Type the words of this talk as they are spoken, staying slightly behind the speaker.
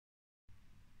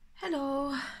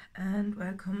Hello and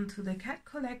welcome to the Cat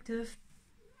Collective,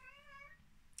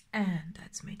 and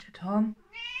that's Major Tom.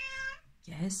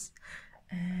 Yes,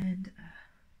 and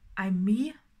I'm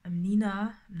me, I'm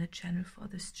Nina, I'm the channel for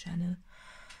this channel,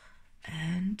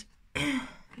 and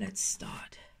let's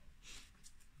start.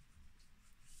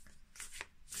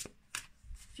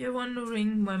 If you're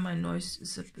wondering why my noise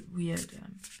is a bit weird,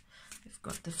 I've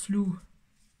got the flu.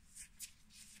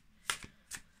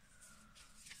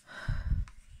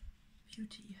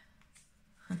 Beauty.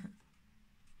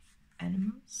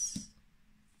 Animals.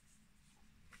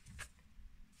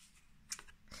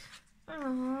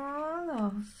 Oh,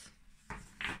 love.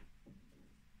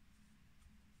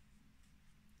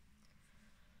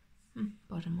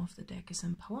 Bottom of the deck is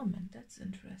empowerment. That's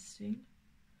interesting.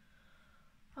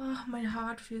 Oh, my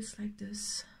heart feels like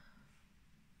this.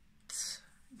 It's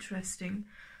interesting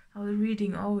how the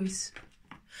reading always,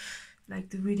 like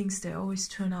the readings, they always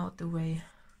turn out the way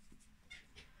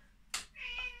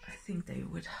I think they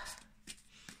would.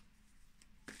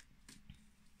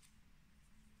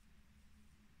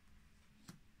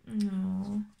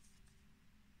 No.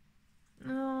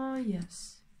 Oh,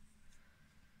 yes.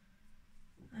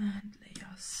 And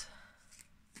layers.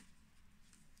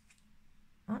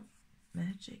 Oh,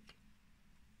 magic.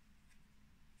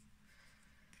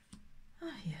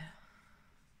 Oh, yeah.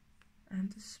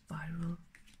 And the spiral.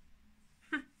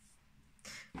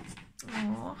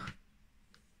 Oh.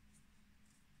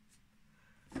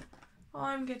 Oh,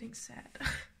 I'm getting sad.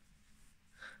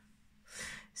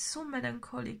 So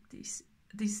melancholic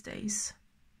these days.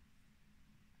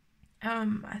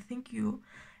 I think you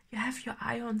have your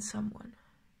eye on someone,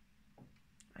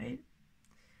 right?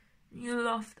 You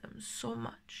love them so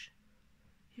much.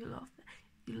 You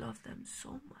love them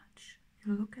so much.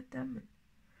 You look at them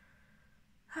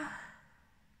and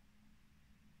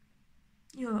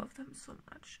you love them so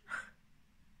much.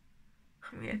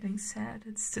 I'm getting sad.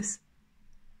 It's just,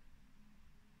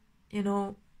 you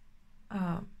know,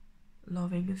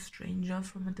 loving a stranger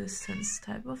from a distance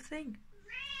type of thing.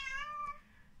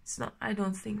 It's not, I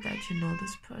don't think that you know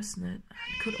this person.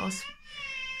 It could also...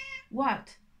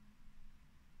 What?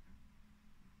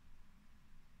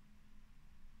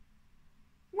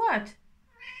 What?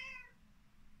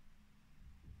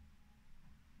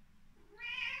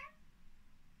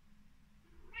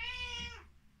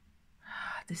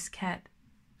 This cat.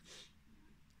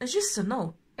 It's just a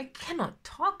no. I cannot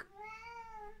talk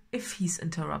if he's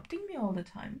interrupting me all the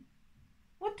time.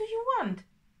 What do you want?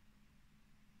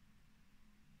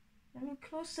 Let me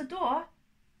close the door.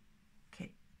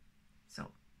 Okay,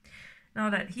 so now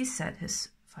that he said his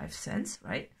 5 cents,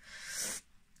 right?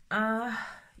 Yeah,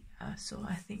 so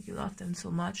I think you love them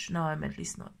so much. Now I'm at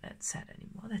least not that sad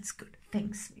anymore. That's good.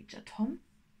 Thanks, Major Tom.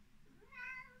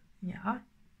 Yeah.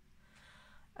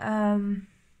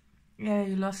 Yeah,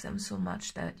 you love them so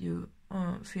much that you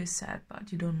feel sad,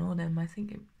 but you don't know them. I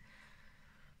think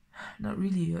not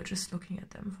really, you're just looking at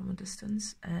them from a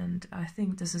distance, and I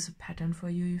think this is a pattern for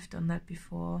you. You've done that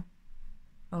before,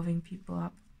 loving people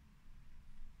up.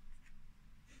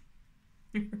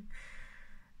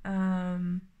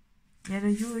 Yeah,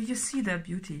 you see their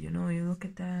beauty, you know, you look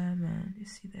at them and you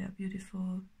see they are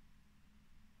beautiful.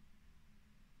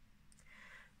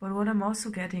 But what I'm also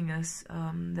getting is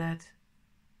that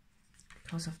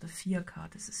because of the fear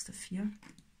card, this is the fear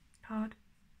card,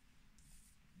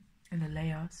 and the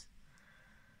layers.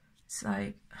 It's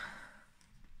like,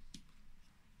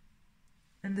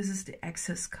 and this is the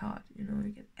access card, you know,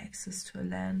 you get access to a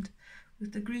land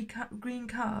with the green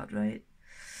card, right?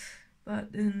 But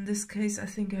in this case, I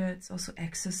think it's also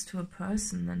access to a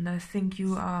person, and I think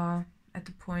you are at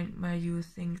the point where you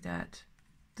think that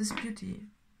this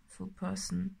beautiful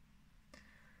person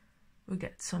will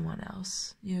get someone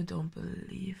else. You don't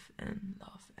believe in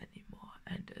love anymore,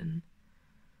 and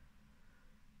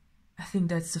I think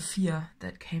that's the fear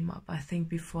that came up. I think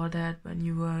before that, when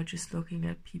you were just looking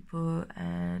at people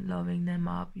and loving them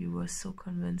up, you were so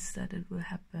convinced that it will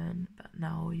happen, but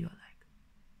now you're like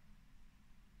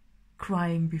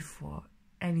crying before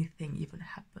anything even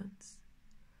happens.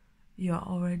 You're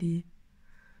already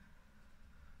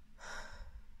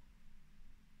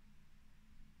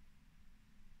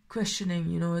questioning,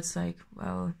 you know, it's like,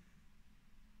 well,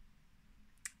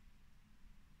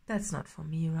 that's not for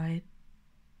me, right?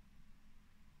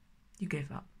 You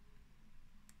gave up.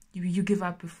 You give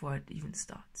up before it even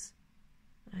starts,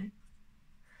 right?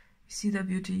 You see the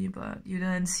beauty, but you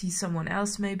then see someone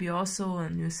else maybe also,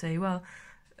 and you say, well,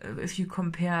 if you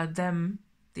compare them,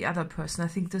 the other person, I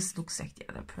think this looks like the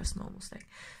other person almost, like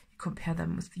you compare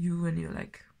them with you and you're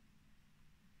like,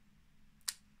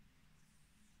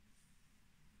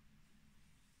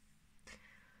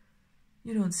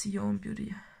 You don't see your own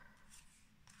beauty.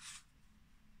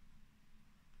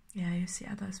 Yeah, you see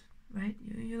others, right?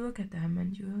 You look at them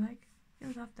and you're like,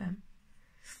 you love them.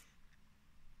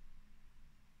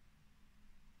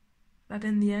 But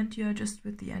in the end, you're just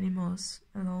with the animals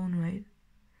alone, right?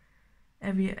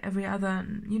 Every other,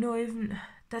 you know, even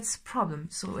that's the problem.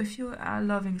 So if you are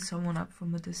loving someone up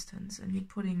from a distance and you're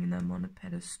putting them on a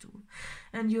pedestal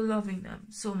and you're loving them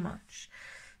so much,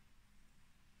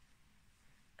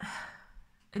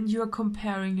 and you're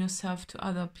comparing yourself to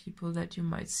other people that you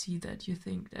might see that you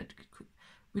think that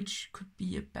which could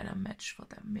be a better match for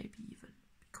them, maybe even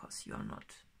because you're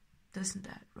not this and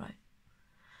that, right?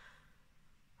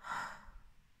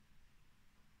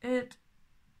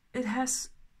 It has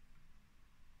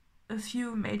a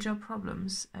few major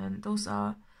problems, and those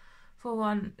are, for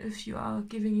one, if you are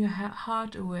giving your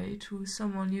heart away to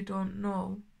someone you don't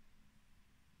know.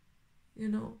 You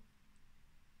know,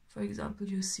 for example,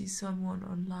 you see someone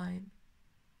online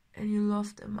and you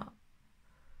love them up.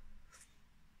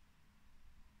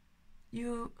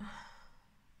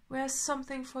 Where's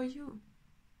something for you?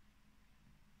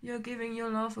 You're giving your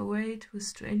love away to a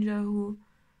stranger who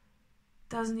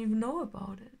doesn't even know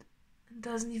about it and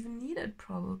doesn't even need it,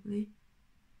 probably.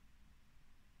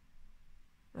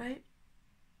 Right?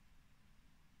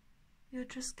 You're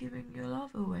just giving your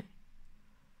love away.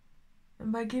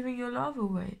 And by giving your love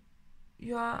away,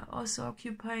 you are also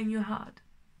occupying your heart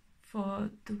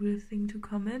for the real thing to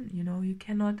come in. You know, you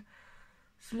cannot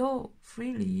flow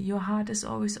freely. Your heart is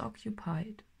always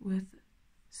occupied with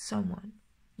someone.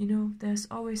 You know, there's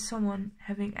always someone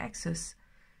having access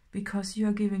because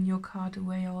you're giving your card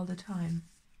away all the time.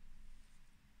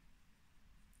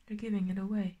 You're giving it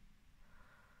away.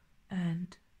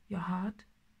 And your heart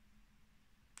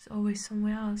is always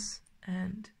somewhere else.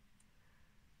 And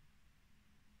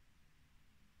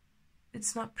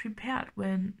it's not prepared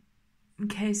when, in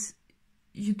case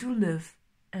you do live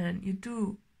and you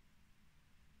do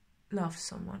love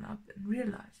someone up in real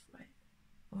life, right?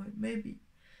 Or maybe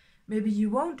you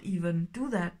won't even do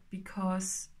that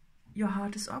because your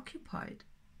heart is occupied.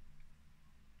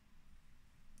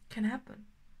 Can happen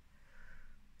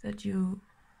that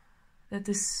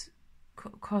this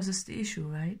causes the issue,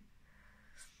 right?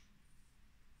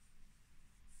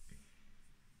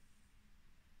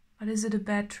 But is it a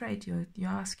bad trait? You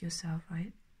ask yourself,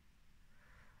 right?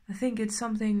 I think it's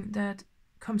something that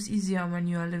comes easier when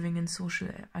you are living in social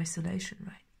isolation,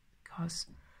 right? Because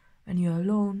when you're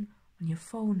alone on your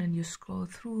phone and you scroll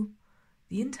through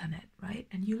the internet, right?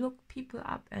 And you look people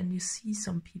up and you see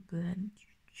some people and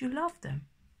you love them.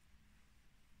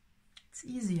 It's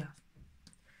easier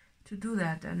to do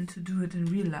that than to do it in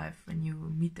real life when you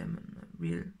meet them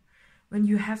when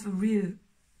you have a real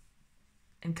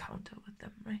encounter with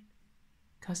them, right?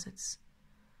 Because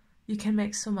you can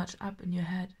make so much up in your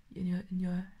head, in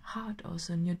your heart,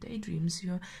 also in your daydreams.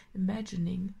 You're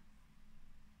imagining.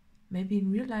 Maybe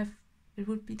in real life it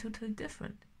would be totally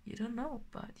different. You don't know,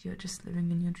 but you're just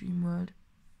living in your dream world,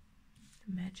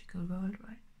 the magical world,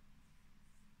 right?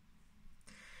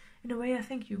 In a way, I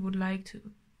think you would like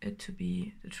it to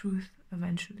be the truth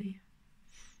eventually.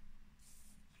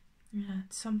 Yeah,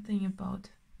 it's something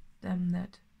about them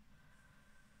that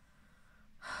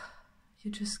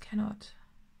you just cannot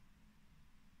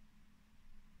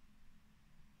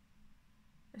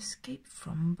escape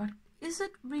from. But is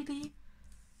it really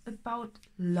about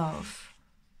love?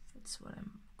 That's what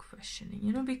I'm questioning,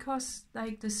 you know, because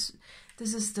like this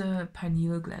is the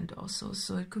pineal gland also,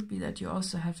 so it could be that you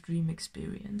also have dream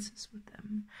experiences with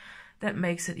them. That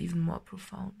makes it even more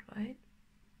profound, right?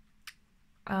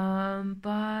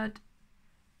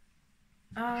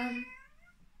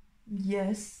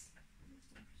 Yes.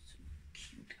 So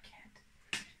cute cat.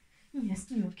 Yes,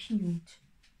 you're cute.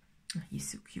 Oh, he's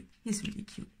so cute. He's really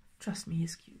cute. Trust me,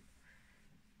 he's cute.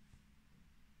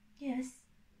 Yes,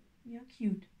 you're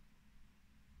cute.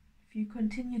 If you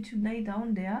continue to lay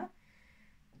down there,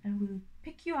 I will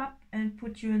pick you up and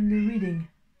put you in the reading.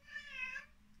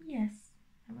 Yes,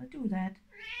 I will do that,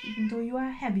 even though you are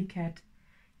a heavy cat.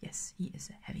 Yes, he is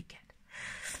a heavy cat.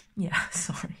 Yeah,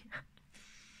 sorry.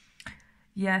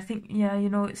 Yeah, I think, yeah, you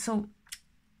know, so,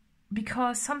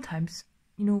 because sometimes,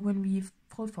 you know, when we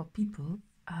fall for people,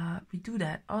 we do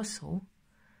that also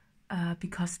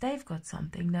because they've got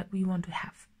something that we want to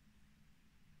have.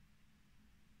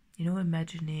 You know,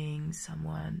 imagining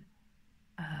someone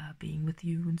being with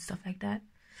you and stuff like that.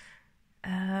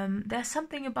 There's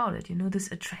something about it, you know,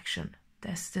 this attraction.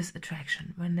 There's this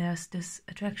attraction. When there's this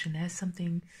attraction, there's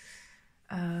something.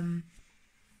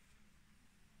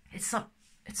 It's not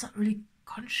really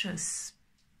conscious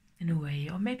in a way,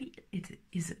 or maybe it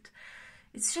is.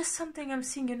 it's just something I'm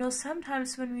seeing, you know,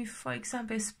 sometimes when we, for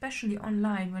example, especially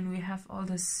online, when we have all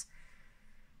this,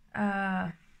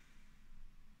 where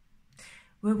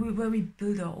we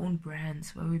build our own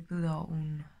brands, where we build our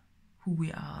own who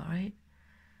we are, right?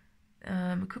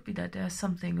 It could be that there's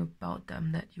something about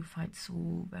them that you find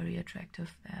so very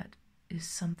attractive that is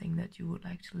something that you would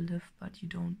like to live, but you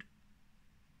don't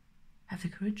have the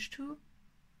courage to,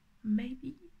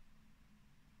 maybe.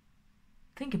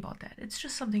 Think about that. It's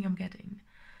just something I'm getting.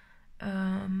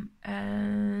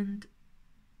 And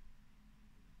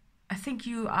I think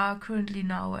you are currently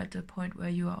now at the point where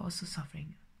you are also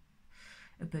suffering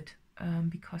a bit,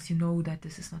 because you know that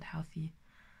this is not healthy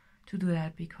to do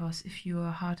that, because if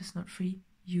your heart is not free,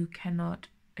 you cannot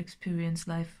experience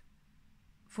life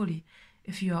fully.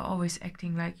 If you are always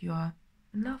acting like you are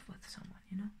in love with someone,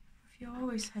 you know, if you're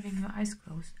always having your eyes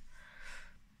closed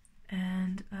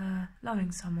and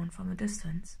loving someone from a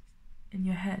distance in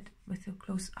your head with your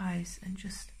closed eyes and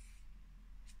just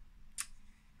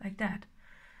like that,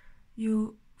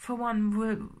 you, for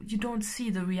one, you don't see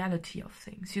the reality of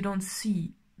things. You don't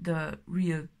see the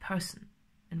real person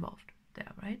involved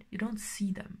there, right? You don't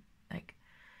see them. Like,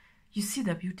 you see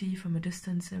their beauty from a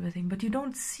distance and everything, but you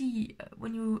don't see,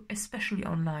 when you, especially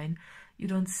online, you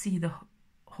don't see the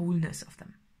wholeness of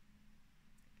them.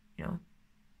 You know,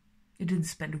 you didn't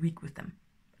spend a week with them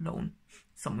alone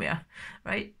somewhere,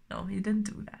 right? No, you didn't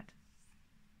do that.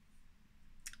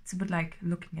 It's a bit like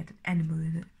looking at an animal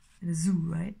in a zoo,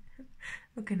 right?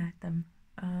 Looking at them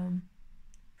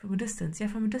from a distance. Yeah,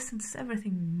 from a distance,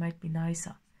 everything might be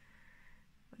nicer.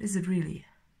 But is it really?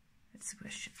 That's the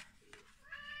question.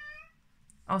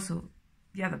 Also,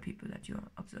 the other people that you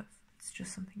observe. It's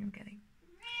just something I'm getting.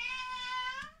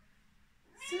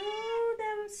 So,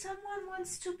 then someone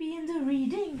wants to be in the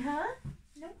reading, huh?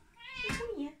 No?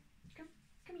 Come here. Come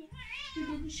here. You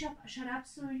didn't shut up,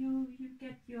 so you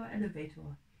get your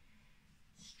elevator.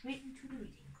 Straight into the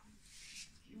reading.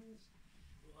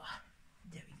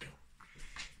 There we go.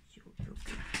 So,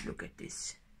 look at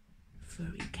this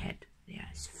furry cat.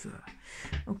 There's fur.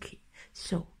 Okay,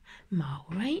 so Mao,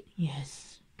 right?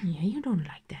 Yes. Yeah, you don't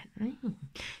like that, right?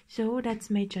 So that's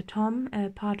Major Tom,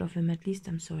 part of him at least.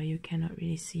 I'm sorry you cannot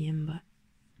really see him, but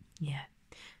yeah,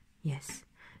 yes.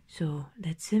 So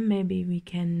that's him. Maybe we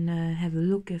can have a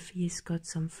look if he's got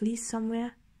some fleas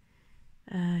somewhere.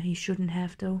 He shouldn't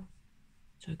have though.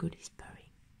 So good, he's purring.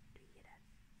 Do you hear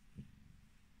that?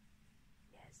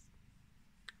 Yes.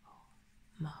 Oh,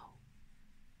 Mao.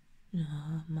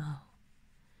 Mao.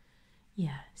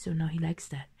 Yeah, so now he likes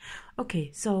that.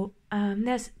 Okay, so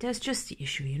there's just the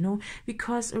issue, you know,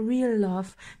 because a real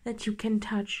love that you can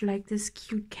touch, like this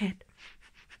cute cat,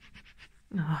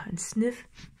 and sniff,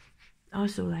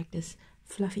 also like this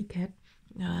fluffy cat.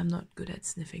 I'm not good at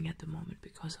sniffing at the moment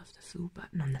because of the flu,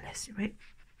 but nonetheless, right?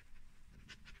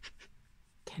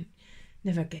 Can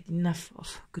never get enough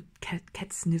of good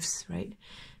cat sniffs, right?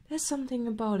 There's something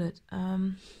about it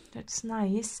that's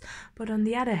nice, but on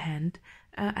the other hand,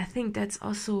 I think that's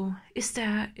also, is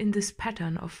there in this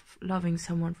pattern of loving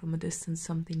someone from a distance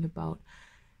something about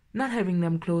not having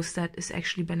them close that is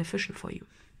actually beneficial for you?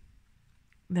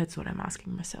 That's what I'm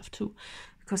asking myself too,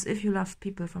 because if you love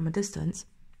people from a distance,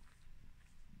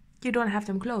 you don't have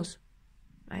them close,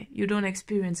 right? You don't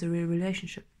experience a real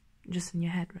relationship, just in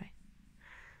your head, right?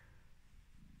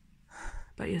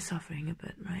 But you're suffering a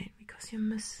bit, right? Because you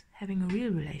miss having a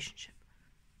real relationship.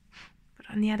 But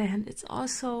on the other hand, it's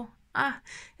also,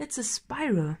 it's a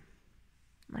spiral.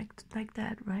 Like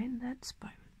that, right? That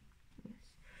spiral. Yes.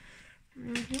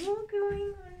 You're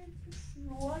going on the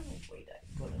floor. Wait,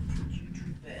 I'm gonna put you to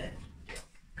bed. There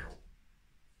we go.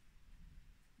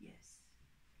 Yes.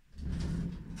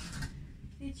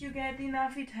 Did you get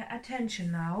enough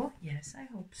attention now? Yes, I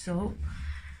hope so.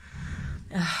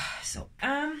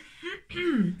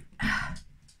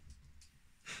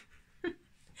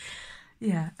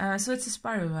 Yeah, so it's a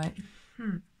spiral, right?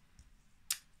 I'm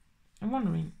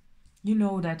wondering, you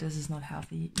know that this is not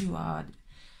healthy, you are,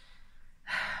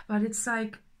 but it's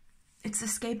like, it's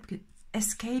escapism,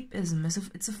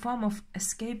 it's a form of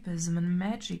escapism and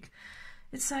magic.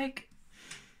 It's like,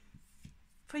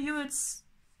 for you it's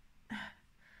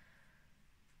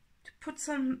to put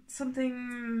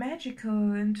something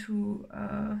magical into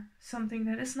something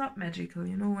that is not magical,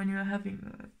 you know, when you're having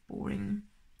a boring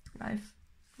life,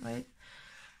 right?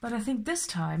 But I think this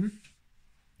time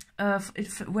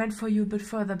it went for you a bit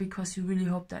further because you really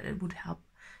hoped that it would help,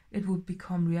 it would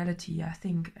become reality, I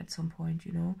think, at some point,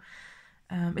 you know.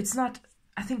 It's not,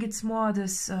 I think it's more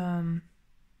this,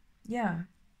 yeah.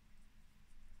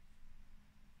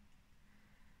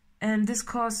 And this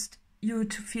caused you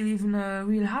to feel even a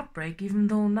real heartbreak, even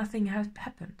though nothing has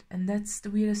happened. And that's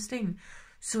the weirdest thing.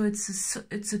 So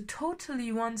it's a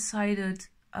totally one-sided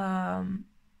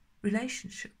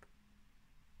relationship.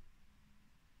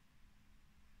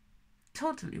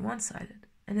 Totally one-sided.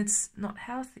 And it's not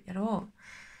healthy at all.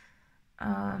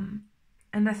 And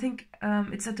I think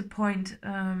it's at the point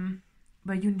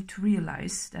where you need to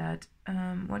realize that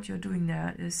what you're doing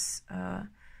there is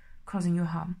causing you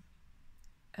harm.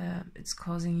 It's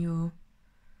causing you...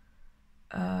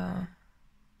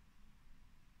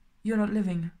 you're not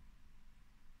living.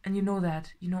 And you know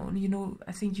that. You know.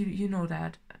 I think you know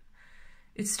that.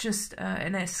 It's just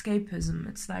an escapism.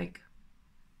 It's like...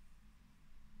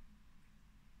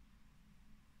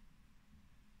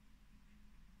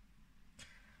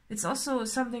 It's also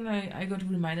something I got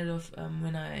reminded of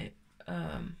when I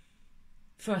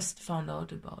first found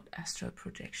out about astral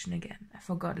projection again. I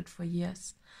forgot it for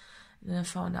years. And then I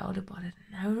found out about it.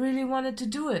 And I really wanted to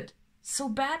do it so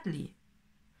badly.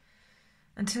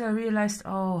 Until I realized,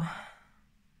 oh,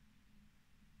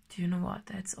 do you know what?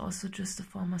 That's also just a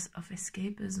form of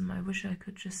escapism. I wish I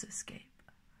could just escape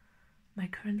my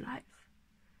current life.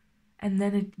 And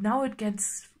then now it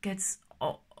gets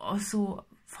also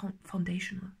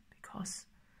foundational. Because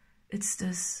it's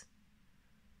this,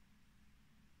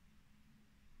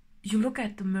 you look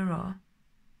at the mirror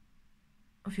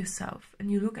of yourself,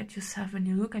 and you look at yourself, and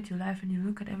you look at your life, and you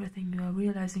look at everything, you are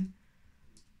realizing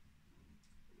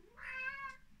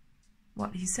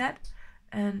what he said,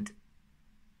 and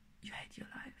you hate your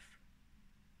life.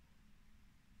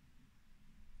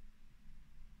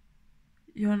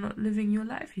 You're not living your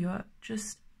life, you are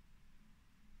just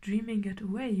dreaming it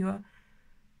away. You are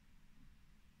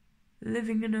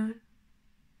living in a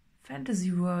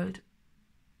fantasy world.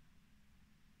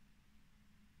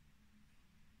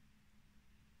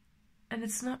 And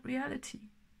it's not reality.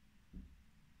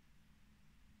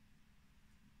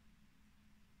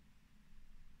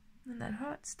 And that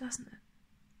hurts, doesn't it?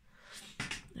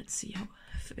 Let's see how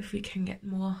if we can get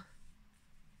more.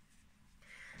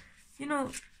 You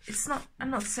know, it's not, I'm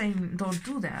not saying don't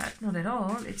do that, not at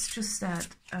all. It's just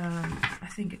that I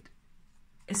think it,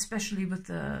 especially with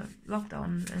the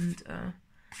lockdown and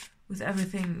with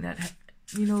everything that,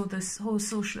 you know, this whole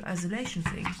social isolation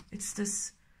thing, it's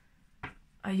this,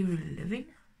 are you really living?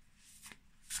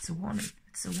 It's a warning,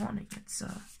 it's a warning, it's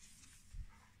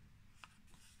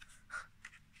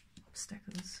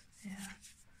obstacles, yeah.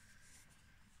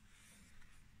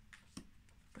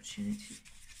 Opportunity.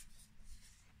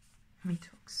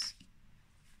 Detox.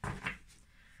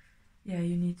 Yeah,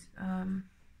 you need,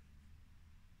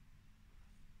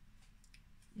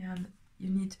 yeah, you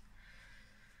need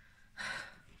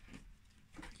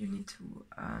to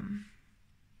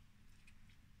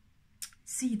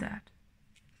see that,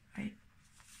 right?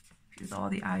 With all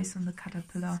the eyes on the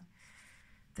caterpillar,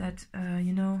 that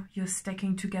you know, you're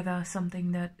stacking together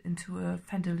something that into a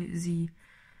fantasy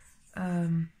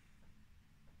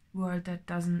world that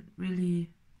doesn't really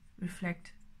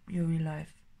reflect your real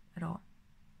life at all,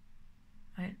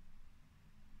 right?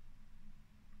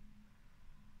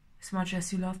 As much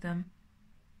as you love them,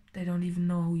 they don't even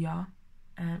know who you are.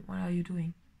 And what are you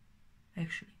doing,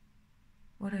 actually?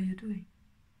 What are you doing?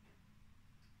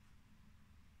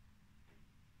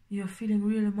 You're feeling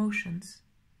real emotions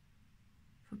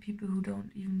for people who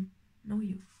don't even know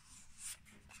you.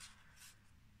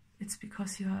 It's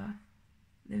because you are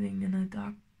living in a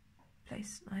dark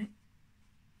place, right?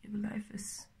 Your life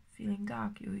is feeling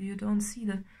dark. You don't see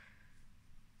the,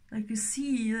 like, you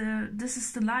see this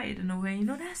is the light in a way. You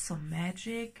know, there's some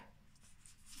magic,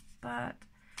 but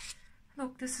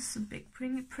look, this is a big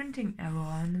printing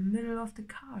error in the middle of the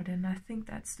card, and I think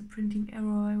that's the printing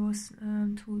error I was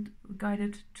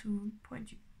guided to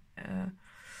point you.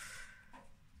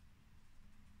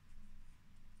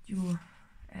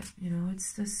 You know,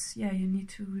 it's this, yeah, you need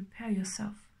to repair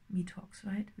yourself. Me talks,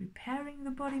 right? Repairing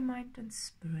the body, mind, and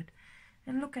spirit.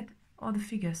 And look at all the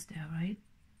figures there, right?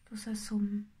 Those are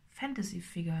some fantasy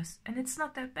figures, and it's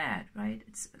not that bad, right?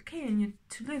 It's okay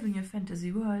to live in your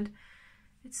fantasy world.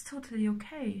 It's totally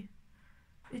okay.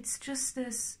 It's just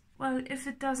this, well, if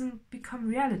it doesn't become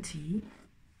reality,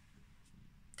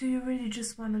 do you really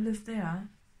just want to live there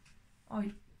all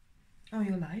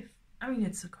your life? I mean,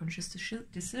 it's a conscious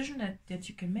decision that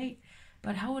you can make,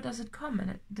 but how does it come?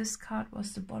 And this card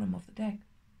was the bottom of the deck.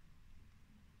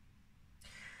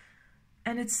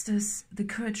 And it's this, the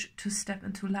courage to step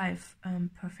into life,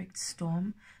 perfect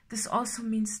storm. This also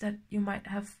means that you might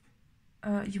have,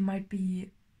 you might be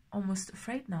almost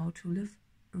afraid now to live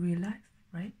real life,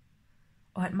 right?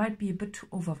 Or it might be a bit too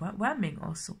overwhelming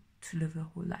also. to live a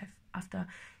whole life. After,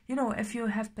 you know, if you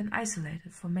have been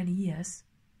isolated for many years,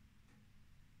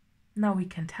 now we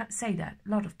can say that a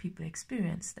lot of people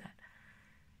experience that.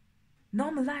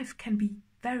 Normal life can be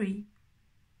very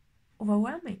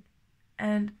overwhelming,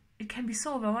 and it can be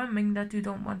so overwhelming that you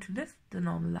don't want to live the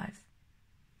normal life,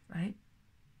 right?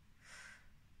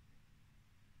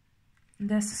 And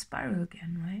there's the spiral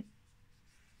again, right?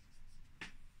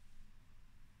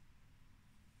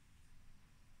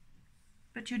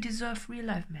 But you deserve real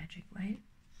life magic, right?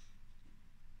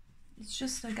 It's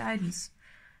just a guidance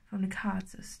from the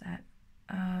cards, is that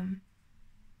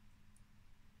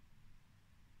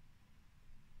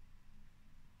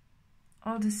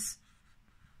all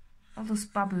those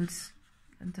bubbles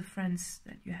and the friends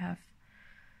that you have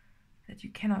that you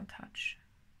cannot touch.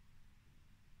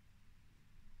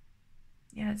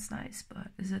 Yeah, it's nice,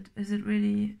 but is it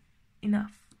really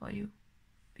enough for you?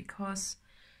 Because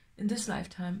in this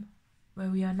lifetime where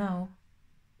we are now,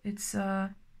 it's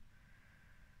not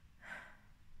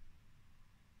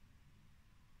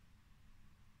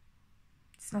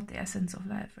the essence of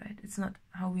life, right? It's not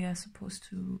how we are supposed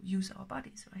to use our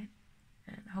bodies, right?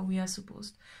 And how we are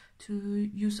supposed to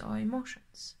use our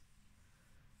emotions.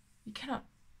 We cannot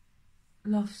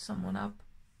love someone up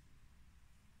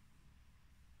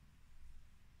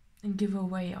and give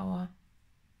away our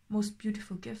most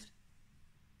beautiful gift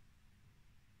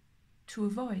to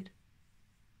avoid,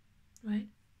 right?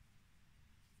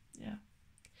 Yeah.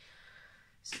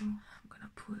 So I'm gonna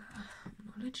pull a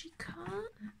Moonology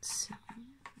card. Let's see.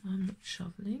 I'm not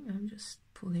shoveling, I'm just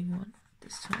pulling one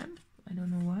this time. I don't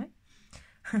know why.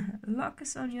 Luck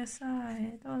is on your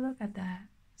side. Oh, look at that.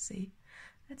 See?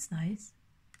 That's nice.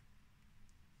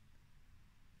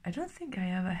 I don't think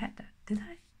I ever had that.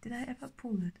 Did I ever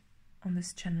pull it on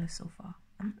this channel so far?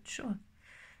 I'm not sure.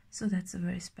 So that's a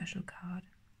very special card.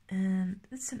 And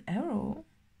it's an arrow.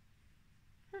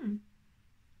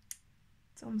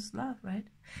 It's almost love, right?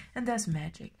 And there's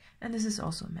magic. And this is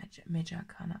also a major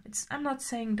arcana. I'm not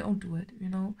saying don't do it, you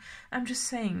know. I'm just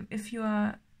saying if you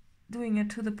are doing it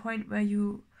to the point where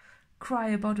you cry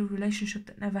about a relationship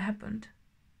that never happened,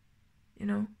 you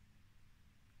know,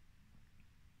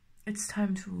 it's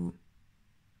time to,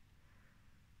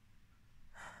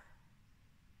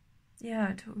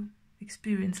 yeah, to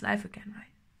experience life again, right?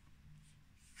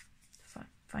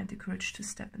 Find the courage to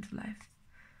step into life.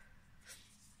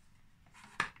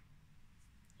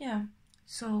 Yeah,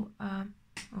 so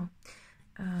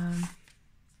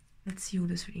let's see who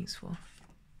this reading's for.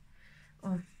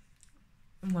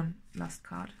 One last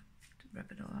card to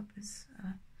wrap it all up is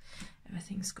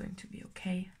everything's going to be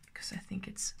okay, because I think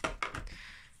it's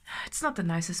not the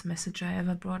nicest message I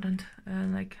ever brought and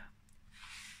like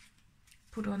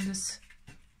put on this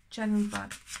channel,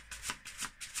 but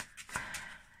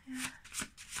yeah.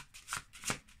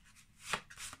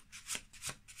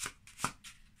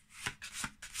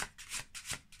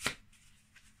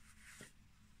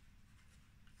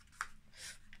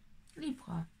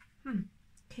 Libra.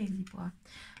 Okay, Libra.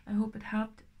 I hope it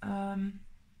helped.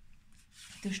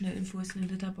 Additional info is in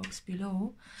the letter box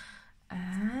below.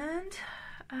 And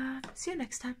see you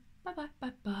next time. Bye bye.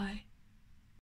 Bye bye.